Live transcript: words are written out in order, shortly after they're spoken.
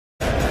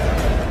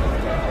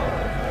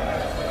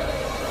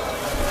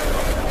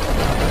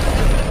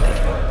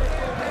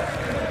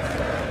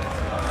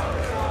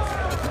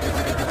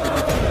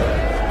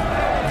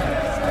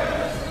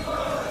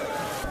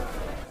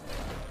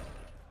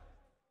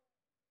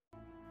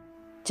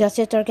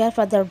Chelsea target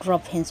father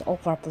dropped hints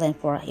over plan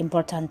for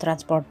important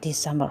transport this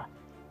summer.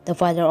 The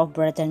father of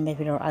Brighton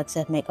midfielder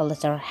Alexis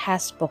McAllister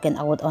has spoken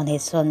out on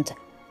his son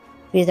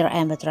Peter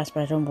Embed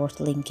transfer rumors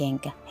linking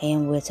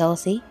him with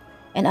Chelsea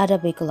and other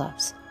big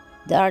clubs.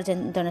 The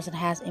Argentine international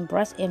has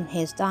impressed in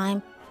his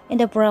time in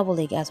the Premier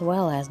League as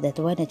well as the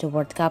 22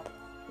 World Cup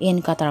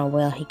in Qatar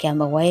where he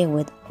came away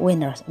with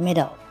winner's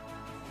medal.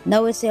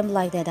 Now it seems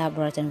like that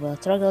Brighton will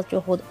struggle to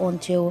hold on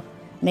to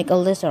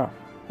McAllister,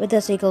 with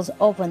the Seagulls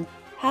often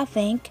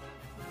having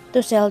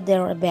to sell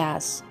their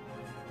best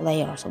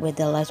players with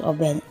the likes of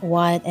Ben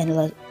White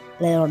and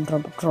Leandro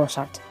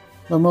Trossard.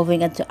 But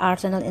moving into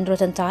Arsenal in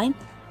recent time,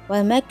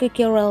 while Matt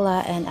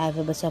Cucurella and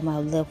Ivy Bissouma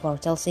live for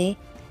Chelsea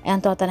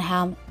and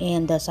Tottenham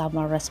in the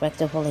summer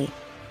respectively.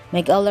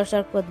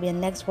 McAllister could be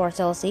next for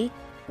Chelsea,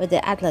 with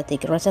the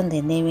Athletic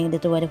recently naming the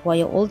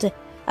 24-year-old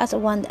as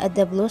one of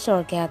the Blues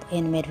target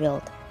in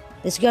midfield.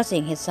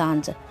 Discussing his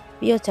son's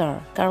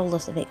future,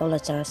 Carlos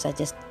McAllister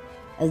suggests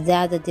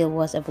that the deal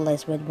was a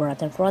place with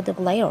Brighton for the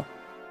player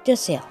to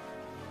sell,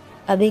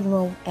 a big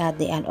move at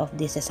the end of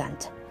this season.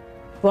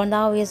 For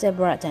now, he is a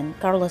Brighton,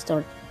 Carlos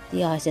told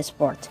the IC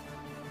Sport.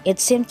 It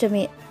seemed to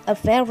me a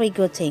very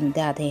good thing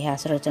that he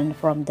has returned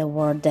from the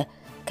World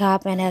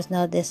Cup and has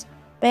no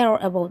despair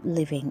about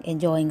living,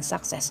 enjoying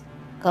success,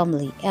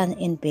 calmly and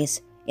in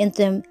peace, in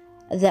team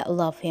that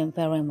love him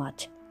very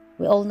much.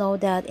 We all know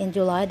that in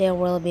July there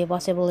will be a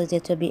possibility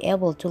to be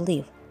able to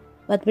leave,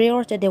 but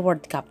prior to the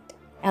World Cup,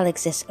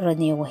 Alexis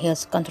renewed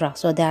his contract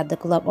so that the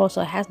club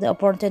also has the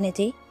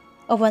opportunity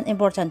of an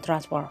important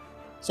transfer,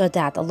 so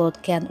that a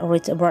lot can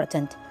reach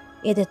Brighton.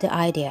 It is the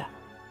idea.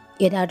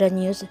 In other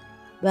news,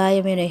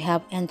 Bayern Munich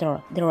have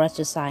entered the race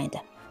to sign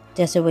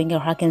Jesse winger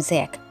Hakim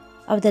Ziyech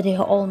after he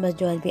almost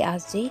joined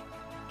PSG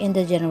in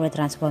the January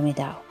transfer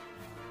window.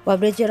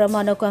 Fabrizio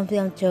Romano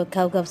confirmed to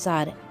Kaukab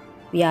side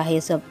via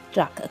his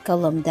sub-track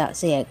column that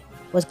Ziyech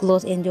was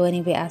close in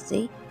joining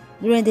PSG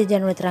during the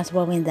January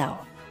transfer window.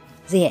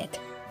 Ziyech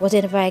was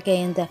in fact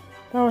in the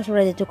Paris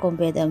ready to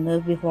compete and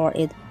move before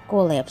it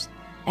collapsed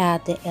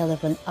at the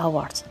 11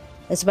 hours.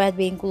 Despite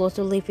being close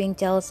to leaving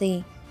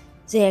Chelsea,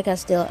 Ziyech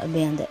has still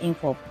been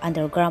involved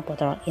under Graham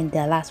Potter in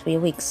the last few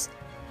weeks.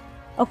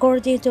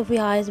 According to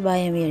VI's,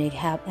 Bayern Munich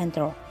have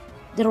entered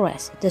the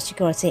race to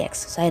secure Ziyech's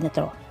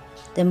signature.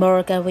 The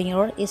Moroccan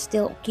winger is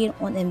still keen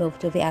on a move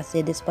to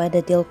PSG despite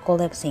the deal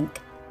collapsing,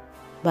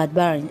 but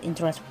Bayern's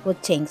interest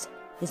could change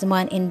his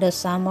mind in the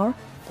summer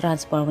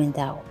transfer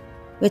window.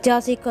 With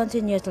Chelsea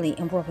continuously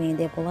improving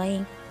their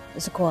playing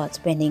squad,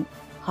 spending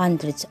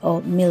hundreds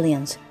of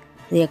millions,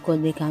 they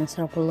could become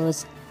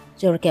surplus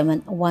to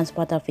recommend once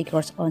Potter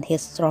figures on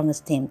his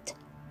strongest team.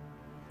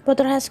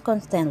 Potter has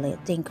constantly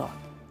tinkered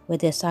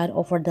with the side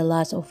over the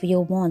last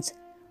few months,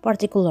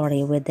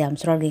 particularly with them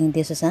struggling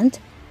this season,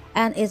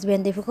 and it's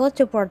been difficult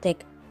to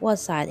predict what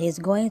side he's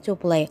going to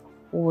play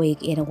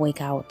week in week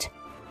out.